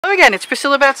Hello again, it's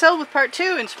Priscilla Batzell with part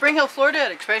 2 in Spring Hill, Florida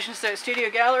at Expressionist Studio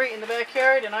Gallery in the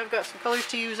backyard, and I've got some colors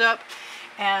to use up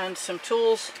and some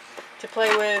tools to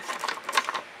play with,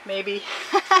 maybe,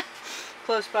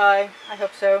 close by, I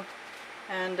hope so.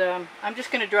 And I'm just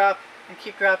going to drop and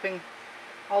keep dropping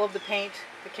all of the paint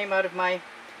that came out of my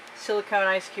silicone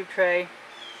ice cube tray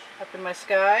up in my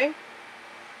sky,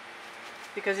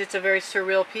 because it's a very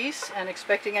surreal piece, and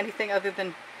expecting anything other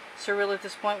than surreal at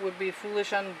this point would be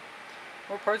foolish on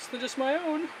more parts than just my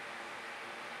own.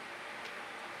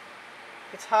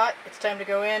 It's hot, it's time to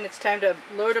go in, it's time to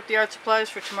load up the art supplies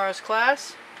for tomorrow's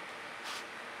class.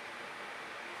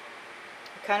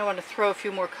 I kind of want to throw a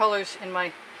few more colors in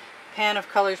my pan of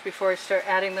colors before I start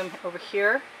adding them over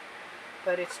here,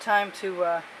 but it's time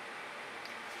to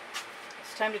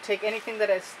take anything that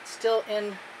is still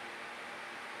in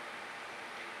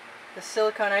the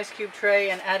silicone ice cube tray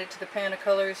and add it to the pan of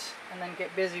colors, and then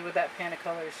get busy with that pan of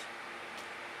colors.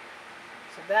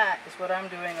 So that is what I'm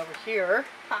doing over here.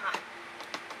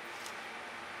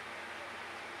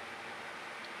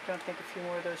 Don't think a few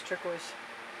more of those turquoise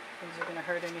things are going to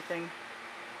hurt anything.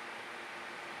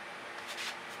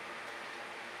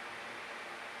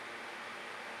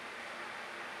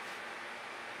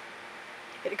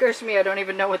 It occurs to me I don't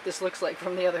even know what this looks like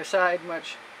from the other side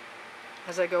much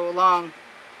as I go along.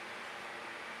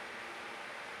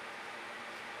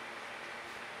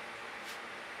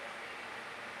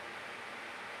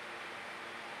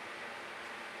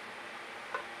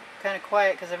 Kind of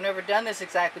quiet because I've never done this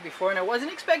exactly before, and I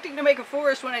wasn't expecting to make a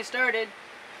forest when I started,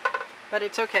 but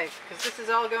it's okay because this is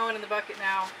all going in the bucket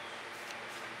now,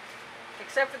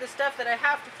 except for the stuff that I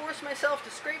have to force myself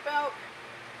to scrape out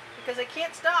because I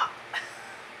can't stop.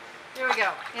 There we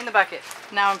go, in the bucket.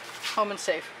 Now I'm home and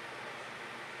safe.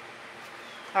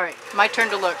 Alright, my turn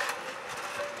to look.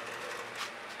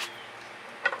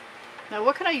 Now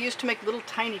what can I use to make little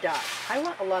tiny dots? I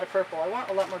want a lot of purple, I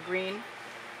want a lot more green.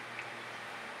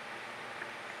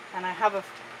 And I have a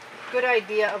good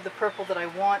idea of the purple that I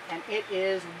want, and it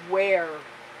is where.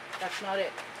 That's not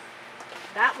it.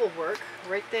 That will work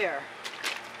right there.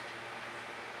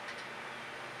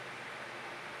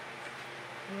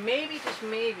 Maybe, just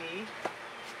maybe,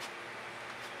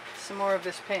 some more of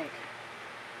this pink.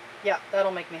 Yeah,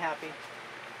 that'll make me happy.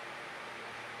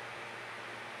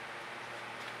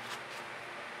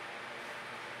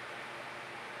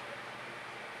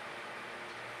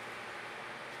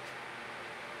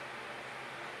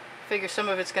 Figure some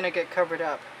of it's going to get covered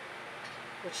up,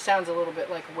 which sounds a little bit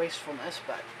like wastefulness,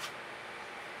 but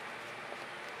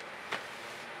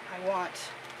I want,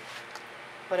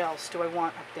 what else do I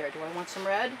want up there? Do I want some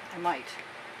red? I might.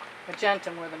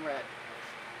 Magenta more than red.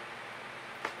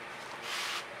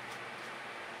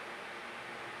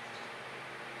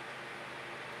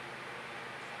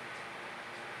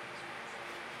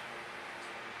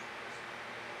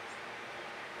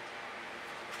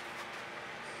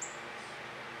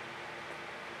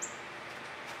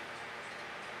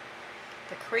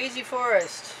 The crazy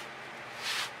forest,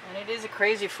 and it is a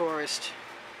crazy forest.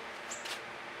 It's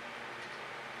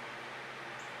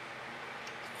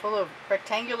full of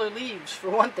rectangular leaves for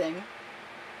one thing,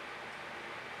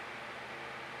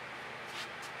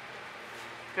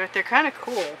 but they're kind of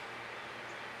cool.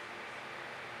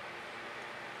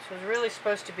 So it's really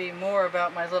supposed to be more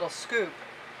about my little scoop,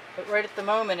 but right at the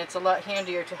moment it's a lot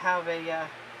handier to have a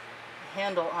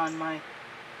handle on my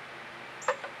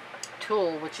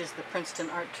tool, which is the Princeton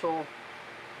Art Tool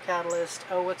Catalyst.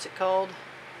 Oh, what's it called?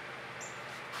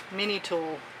 Mini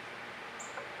tool.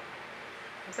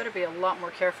 I better be a lot more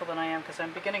careful than I am because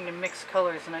I'm beginning to mix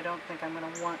colors, and I don't think I'm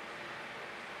going to want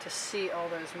to see all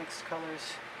those mixed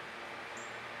colors.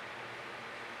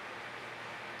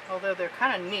 Although they're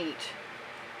kind of neat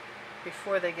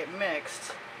before they get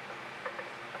mixed.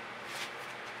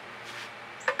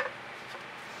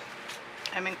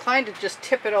 I'm inclined to just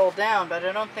tip it all down, but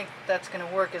I don't think that's going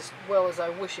to work as well as I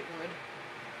wish it would.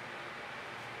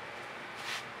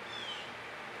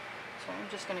 So I'm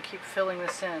just going to keep filling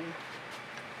this in.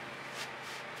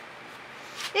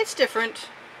 It's different.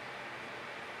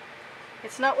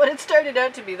 It's not what it started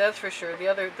out to be, that's for sure.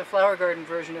 The flower garden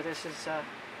version of this is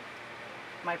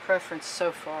my preference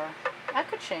so far. That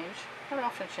could change. That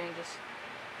often changes.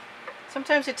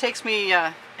 Sometimes it takes me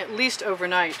at least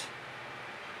overnight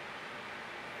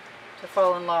to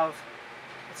fall in love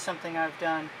with something I've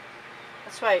done.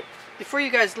 That's why, before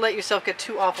you guys let yourself get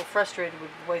too awful frustrated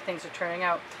with the way things are turning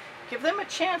out, give them a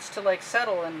chance to like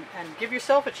settle, and give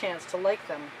yourself a chance to like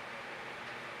them.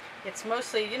 It's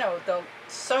mostly, you know,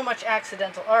 so much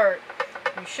accidental art,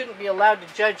 you shouldn't be allowed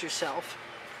to judge yourself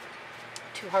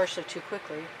too harshly too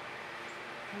quickly.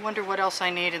 I wonder what else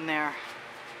I need in there.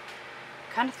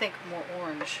 I kind of think more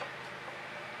orange.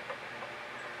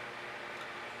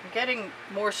 I'm getting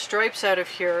more stripes out of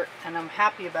here, and I'm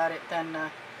happy about it than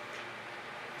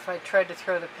if I tried to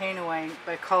throw the paint away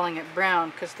by calling it brown,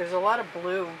 because there's a lot of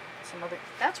blue.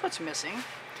 That's what's missing.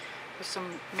 There's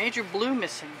some major blue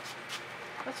missing.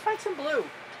 Let's find some blue.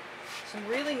 Some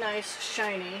really nice,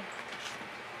 shiny.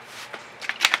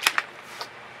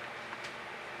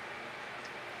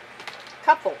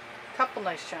 Couple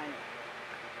nice shiny.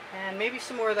 And maybe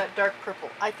some more of that dark purple.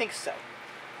 I think so.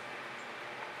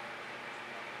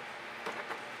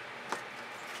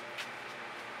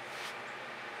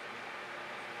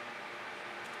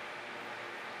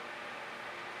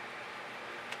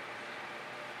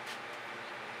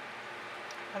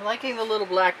 I'm liking the little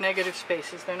black negative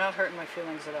spaces. They're not hurting my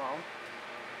feelings at all.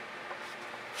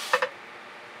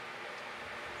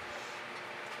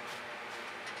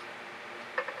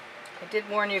 I did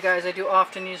warn you guys, I do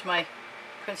often use my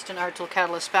Princeton Art Tool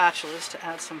Catalyst spatulas to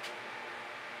add some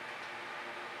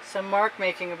mark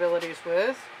making abilities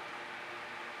with.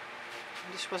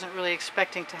 I just wasn't really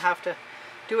expecting to have to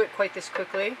do it quite this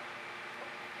quickly.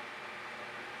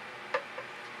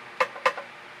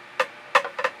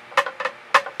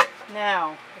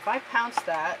 Now, if I pounce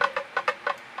that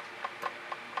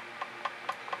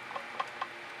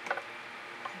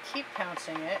and keep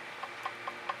pouncing it,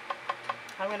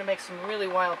 I'm going to make some really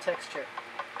wild texture.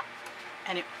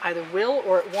 And it either will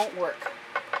or it won't work.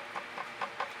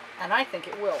 And I think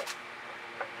it will.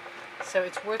 So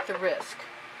it's worth the risk.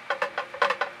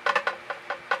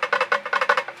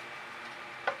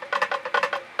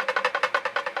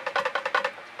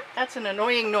 That's an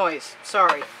annoying noise.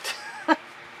 Sorry.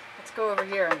 Let's go over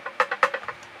here and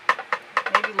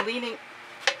maybe leaning,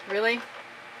 really?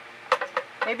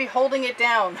 Maybe holding it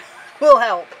down will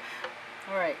help.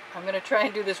 Alright, I'm going to try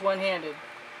and do this one-handed.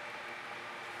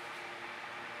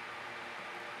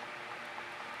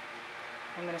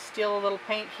 I'm going to steal a little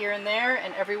paint here and there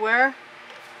and everywhere.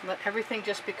 Let everything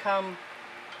just become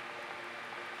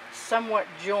somewhat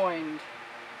joined.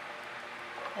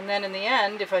 And then in the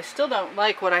end, if I still don't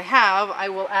like what I have, I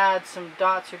will add some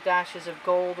dots or dashes of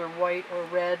gold or white or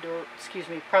red, or excuse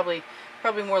me, probably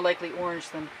more likely orange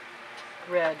than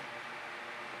red.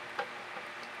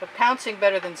 But pouncing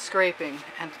better than scraping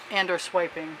and or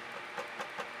swiping.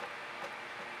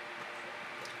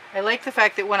 I like the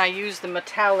fact that when I use the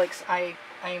metallics,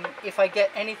 if I get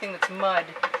anything that's mud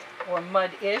or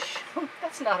mud-ish,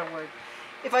 that's not a word.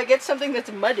 If I get something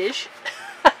that's mud-ish,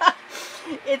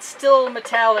 it's still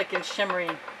metallic and shimmery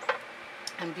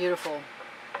and beautiful.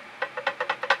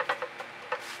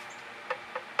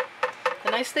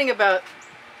 The nice thing about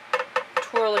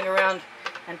twirling around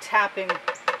and tapping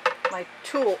my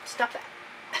tool, stop that,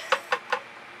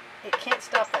 it can't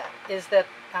stop that, is that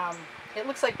it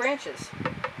looks like branches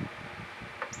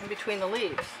in between the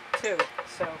leaves too.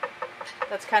 So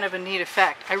that's kind of a neat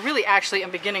effect. I really actually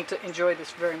am beginning to enjoy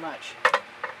this very much.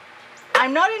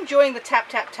 I'm not enjoying the tap,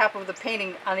 tap, tap of the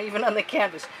painting even on the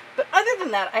canvas, but other than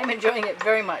that, I'm enjoying it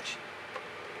very much.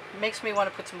 It makes me want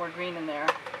to put some more green in there,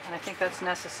 and I think that's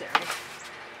necessary.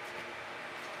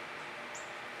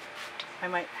 I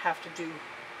might have to do,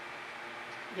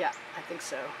 yeah, I think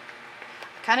so.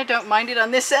 I kind of don't mind it on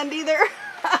this end either.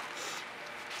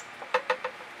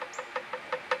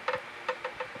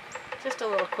 Just a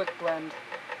little quick blend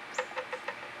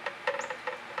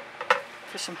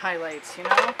for some highlights, you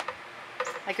know?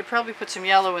 I could probably put some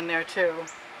yellow in there too.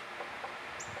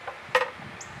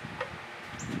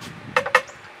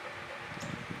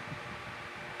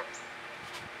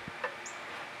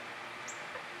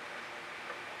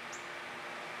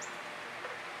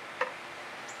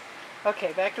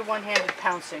 Okay, back to one-handed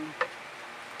pouncing.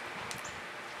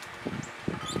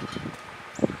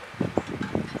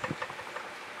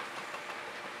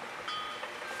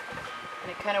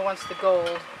 And it kind of wants the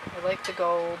gold. I like the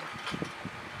gold.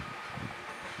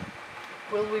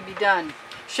 Will we be done?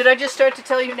 Should I just start to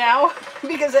tell you now?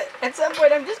 Because at some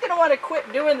point I'm just going to want to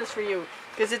quit doing this for you,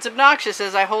 because it's obnoxious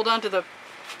as I hold on to the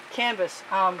canvas.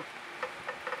 I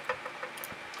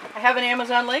have an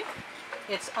Amazon link.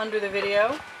 It's under the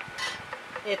video.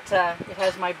 It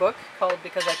has my book called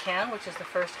Because I Can, which is the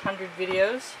first 100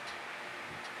 videos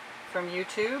from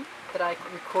YouTube that I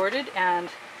recorded, and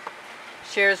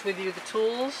shares with you the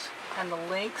tools and the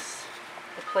links,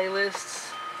 the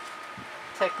playlists,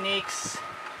 techniques,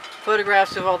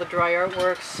 photographs of all the dry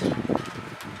artworks.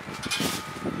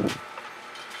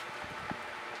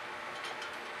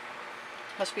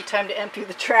 Must be time to empty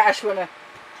the trash when a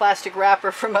plastic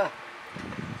wrapper from a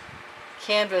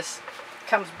canvas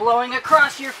comes blowing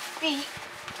across your feet.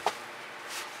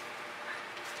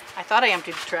 I thought I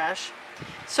emptied the trash.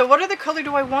 So what other color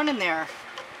do I want in there?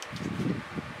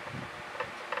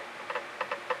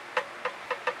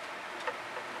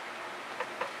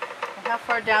 And how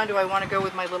far down do I want to go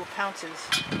with my little pounces?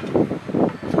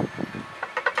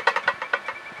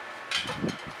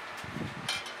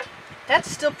 That's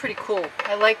still pretty cool.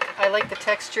 I like the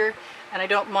texture, and I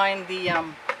don't mind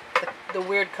the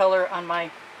weird color on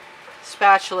my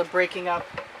spatula breaking up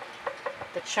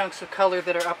the chunks of color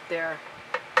that are up there.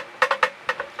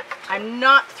 I'm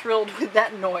not thrilled with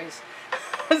that noise.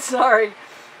 Sorry.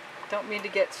 Don't mean to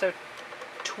get so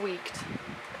tweaked.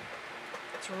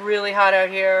 It's really hot out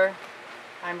here.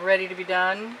 I'm ready to be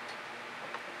done.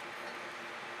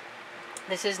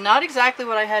 This is not exactly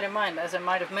what I had in mind, as I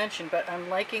might have mentioned, but I'm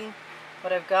liking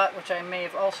what I've got, which I may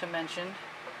have also mentioned.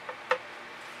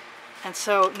 And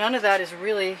so none of that is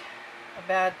really a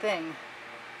bad thing.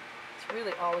 It's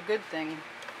really all a good thing.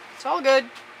 It's all good.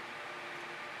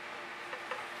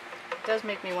 It does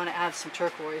make me want to add some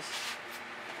turquoise.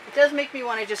 It does make me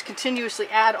want to just continuously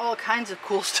add all kinds of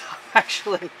cool stuff,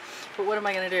 actually. But what am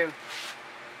I going to do?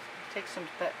 Take some of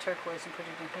that turquoise and put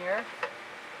it in here.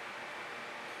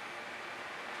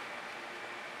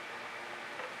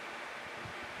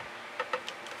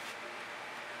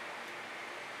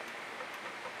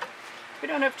 We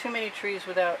don't have too many trees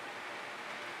without,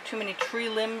 too many tree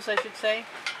limbs, I should say.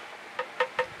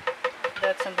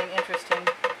 That's something interesting.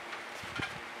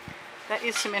 That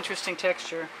is some interesting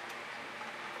texture.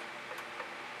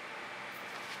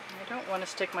 I don't want to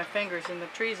stick my fingers in the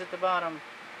trees at the bottom.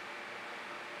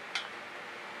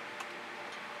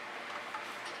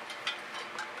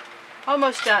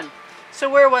 Almost done. So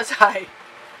where was I?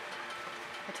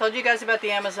 I told you guys about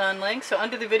the Amazon link. So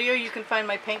under the video you can find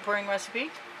my paint pouring recipe,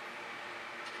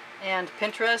 and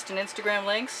Pinterest and Instagram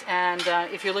links. And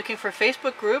if you're looking for a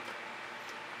Facebook group,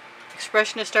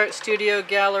 Expressionist Art Studio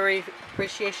Gallery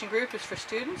Appreciation Group is for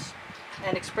students,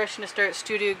 and Expressionist Art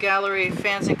Studio Gallery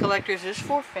Fans and Collectors is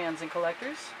for fans and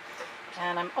collectors.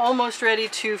 And I'm almost ready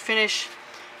to finish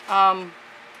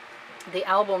the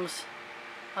albums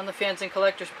on the Fans and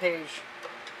Collectors page.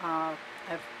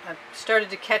 I've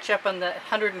started to catch up on the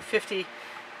 150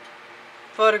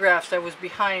 photographs I was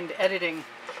behind editing,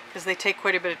 because they take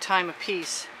quite a bit of time a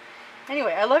piece.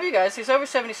 Anyway, I love you guys. There's over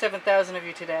 77,000 of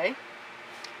you today.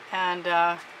 And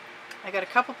I got a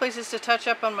couple places to touch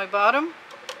up on my bottom.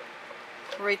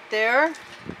 Right there. And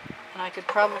I could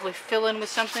probably fill in with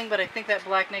something, but I think that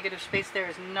black negative space there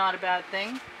is not a bad thing.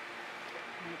 I'm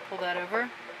going to pull that over. I'm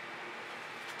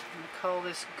going to call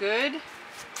this good.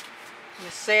 I'm going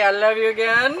to say I love you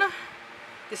again.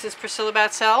 This is Priscilla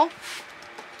Batzell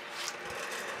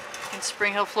in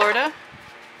Spring Hill, Florida.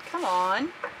 Come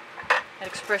on.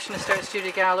 At Expressionist Art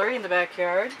Studio Gallery in the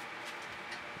backyard.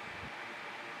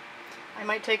 I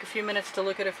might take a few minutes to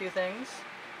look at a few things.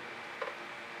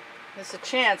 There's a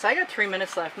chance. I got 3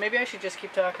 minutes left. Maybe I should just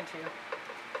keep talking to you.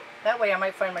 That way I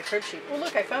might find my crib sheet. Oh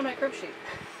look, I found my crib sheet.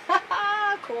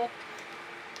 Cool.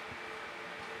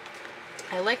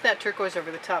 I like that turquoise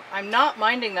over the top. I'm not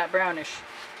minding that brownish.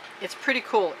 It's pretty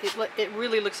cool. It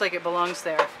really looks like it belongs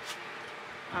there.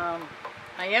 I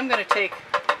am going to take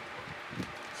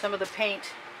some of the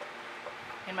paint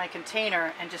in my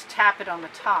container and just tap it on the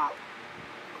top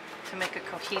to make a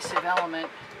cohesive element,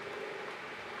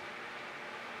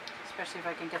 especially if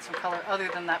I can get some color other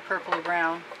than that purpley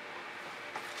brown.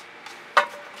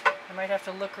 I might have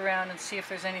to look around and see if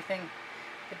there's anything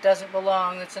that doesn't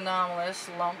belong, that's anomalous,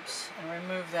 lumps, and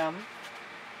remove them.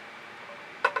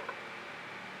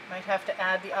 Might have to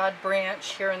add the odd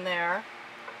branch here and there.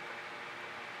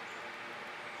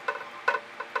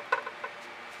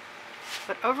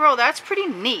 But overall, that's pretty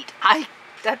neat.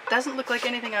 That doesn't look like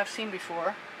anything I've seen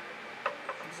before.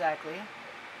 Exactly.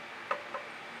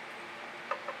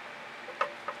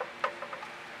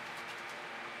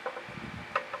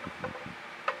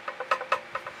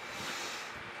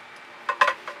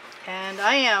 And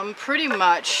I am pretty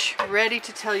much ready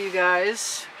to tell you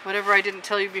guys whatever I didn't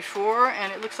tell you before,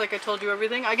 and it looks like I told you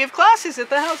everything. I give classes at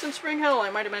the house in Spring Hill. I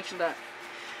might have mentioned that.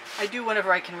 I do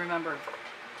whenever I can remember.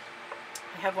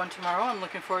 I have one tomorrow. I'm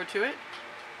looking forward to it.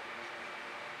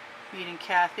 Meeting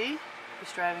Kathy,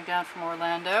 who's driving down from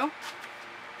Orlando.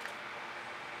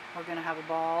 We're going to have a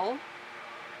ball.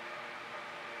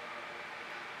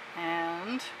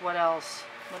 And what else?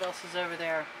 What else is over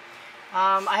there?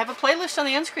 I have a playlist on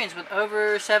the end screens with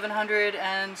over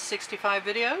 765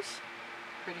 videos.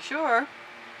 Pretty sure.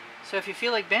 So if you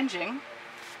feel like binging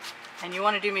and you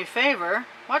want to do me a favor,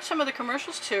 watch some of the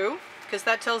commercials too, because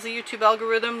that tells the YouTube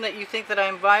algorithm that you think that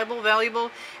I'm viable,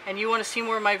 valuable, and you want to see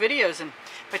more of my videos. And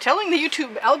By telling the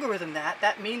YouTube algorithm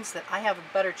that means that I have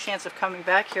a better chance of coming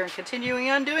back here and continuing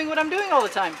on doing what I'm doing all the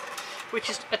time, which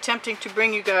is attempting to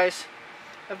bring you guys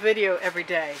a video every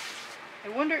day. I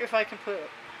wonder if I can put...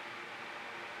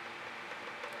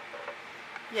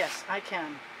 Yes, I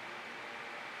can.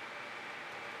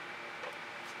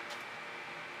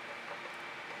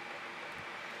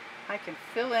 I can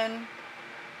fill in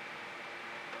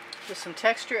with some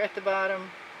texture at the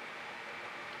bottom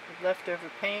with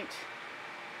leftover paint,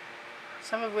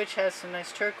 some of which has some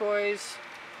nice turquoise,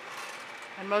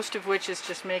 and most of which is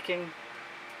just making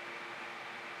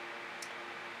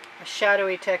a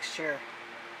shadowy texture.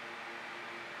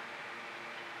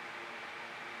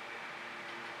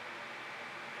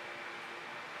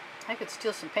 I could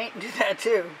steal some paint and do that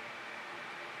too.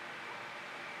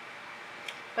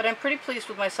 But I'm pretty pleased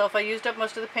with myself. I used up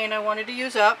most of the paint I wanted to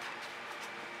use up.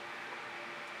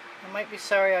 I might be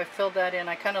sorry I filled that in.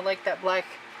 I kind of like that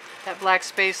black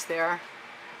space there.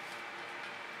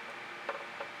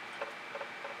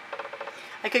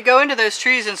 I could go into those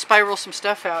trees and spiral some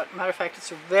stuff out. Matter of fact,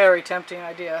 it's a very tempting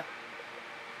idea.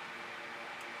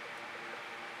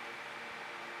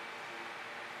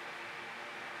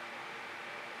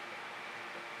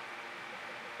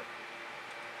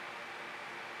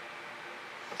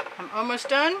 I'm almost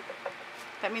done.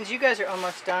 That means you guys are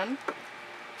almost done.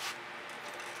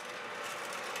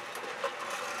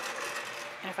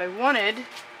 And if I wanted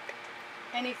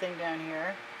anything down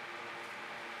here,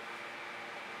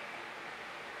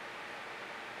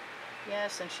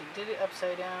 yes, and she did it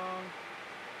upside down.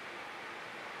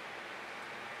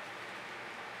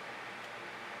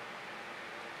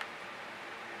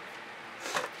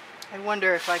 I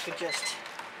wonder if I could just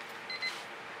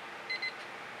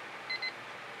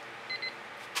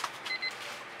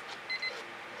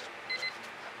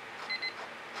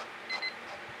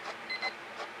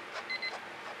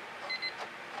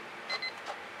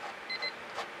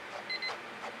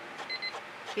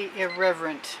be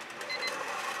irreverent.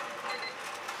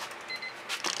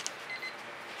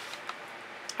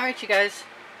 Alright, you guys.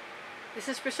 This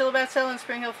is Priscilla Batzell in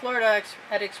Spring Hill, Florida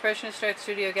at Expressionist Art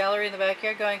Studio Gallery in the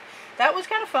backyard going, that was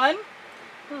kind of fun.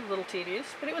 It was a little tedious,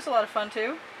 but it was a lot of fun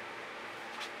too.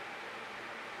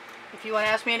 If you want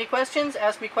to ask me any questions,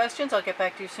 ask me questions. I'll get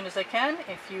back to you as soon as I can.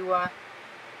 If you want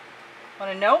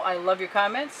to know, I love your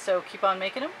comments, so keep on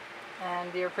making them.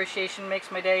 And your appreciation makes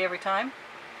my day every time.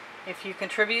 If you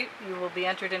contribute, you will be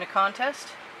entered in a contest.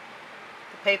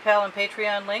 The PayPal and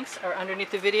Patreon links are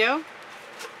underneath the video.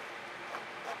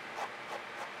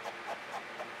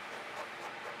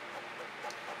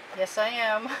 Yes, I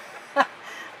am.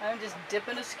 I'm just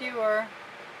dipping a skewer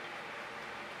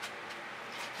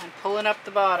and pulling up the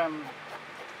bottom.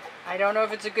 I don't know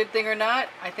if it's a good thing or not.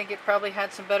 I think it probably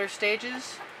had some better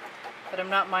stages, but I'm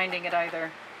not minding it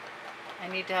either. I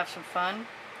need to have some fun.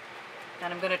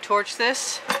 And I'm going to torch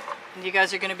this, and you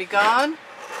guys are going to be gone.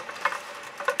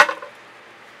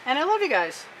 And I love you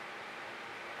guys.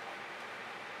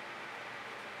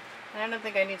 And I don't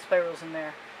think I need spirals in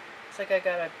there. Looks like I've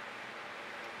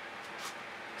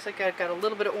got a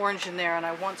little bit of orange in there, and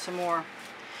I want some more.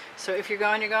 So if you're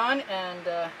gone, you're gone, and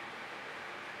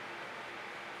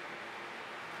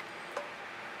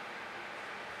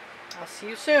I'll see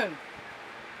you soon.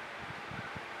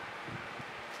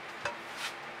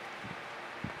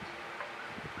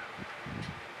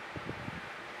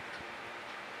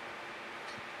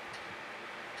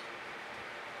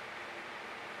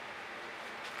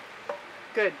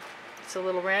 Good. It's a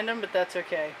little random, but that's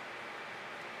okay.